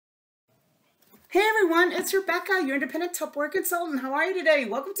Hey everyone, it's Rebecca, your independent Tupperware consultant. How are you today?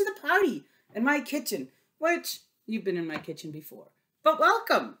 Welcome to the party in my kitchen, which you've been in my kitchen before, but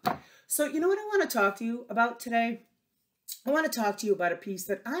welcome. So you know what I want to talk to you about today? I want to talk to you about a piece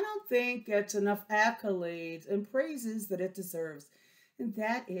that I don't think gets enough accolades and praises that it deserves, and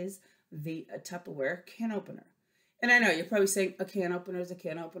that is the Tupperware can opener. And I know you're probably saying, a can opener is a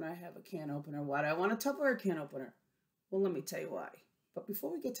can opener. I have a can opener. Why do I want a Tupperware can opener? Well, let me tell you why. But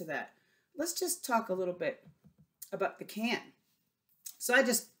before we get to that, let's just talk a little bit about the can. So I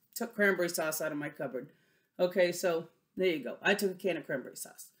just took cranberry sauce out of my cupboard. Okay, so there you go. I took a can of cranberry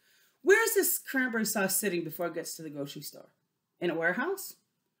sauce. Where is this cranberry sauce sitting before it gets to the grocery store? In a warehouse?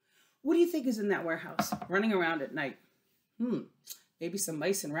 What do you think is in that warehouse? Running around at night. Maybe some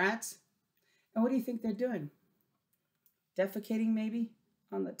mice and rats. And what do you think they're doing? Defecating maybe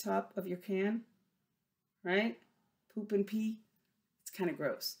on the top of your can, right? Poop and pee. It's kind of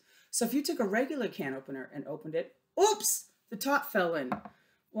gross. So if you took a regular can opener and opened it, oops, the top fell in.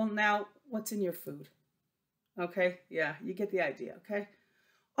 Well, now what's in your food? Okay, yeah, you get the idea, okay?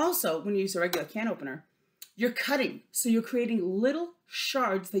 Also, when you use a regular can opener, you're cutting. So you're creating little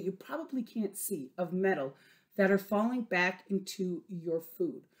shards that you probably can't see of metal that are falling back into your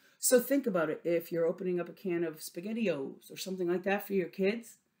food. So think about it. If you're opening up a can of SpaghettiOs or something like that for your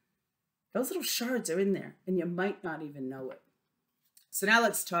kids, those little shards are in there and you might not even know it. So now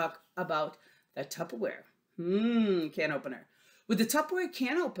let's talk about the Tupperware can opener. With the Tupperware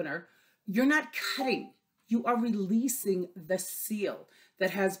can opener, you're not cutting. You are releasing the seal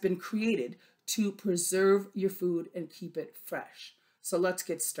that has been created to preserve your food and keep it fresh. So let's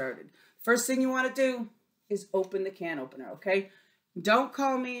get started. First thing you want to do is open the can opener, okay? Don't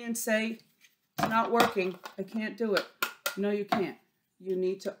call me and say, it's not working. I can't do it. No, you can't. You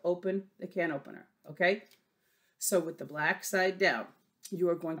need to open the can opener, okay? So with the black side down, you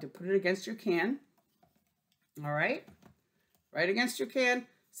are going to put it against your can, all right? Right against your can.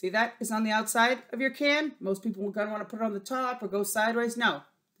 See, that is on the outside of your can. Most people are going to want to put it on the top or go sideways. No,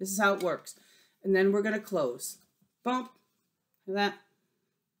 this is how it works. And then we're going to close. Boom. Look at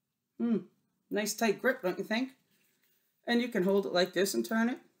that. Nice tight grip, don't you think? And you can hold it like this and turn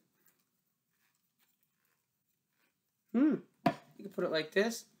it. You can put it like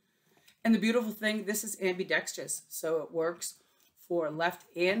this. And the beautiful thing, this is ambidextrous. So it works for left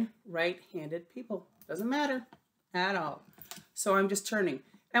and right-handed people. Doesn't matter at all. So I'm just turning.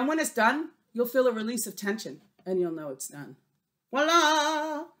 And when it's done, you'll feel a release of tension and you'll know it's done.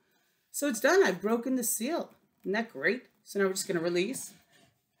 Voila! So it's done. I've broken the seal. Isn't that great? So now we're just going to release.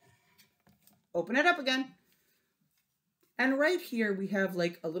 Open it up again. And right here, we have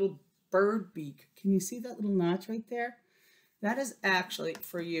like a little bird beak. Can you see that little notch right there? That is actually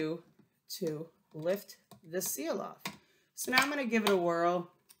for you to lift the seal off. So now I'm going to give it a whirl.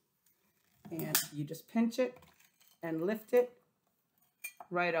 And you just pinch it and lift it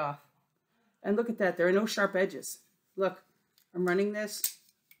right off. And look at that. There are no sharp edges. Look, I'm running this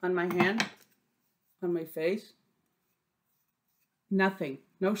on my hand, on my face. Nothing.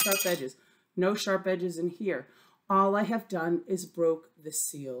 No sharp edges. No sharp edges in here. All I have done is broke the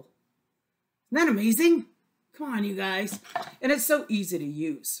seal. Isn't that amazing? Come on, you guys. And it's so easy to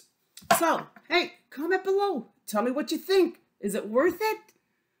use. So, hey, comment below. Tell me what you think. Is it worth it?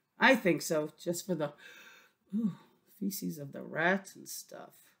 I think so, just for the feces of the rats and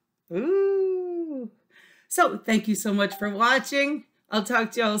stuff. Ooh. So, thank you so much for watching. I'll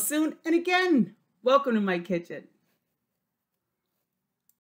talk to y'all soon. And again, welcome to my kitchen.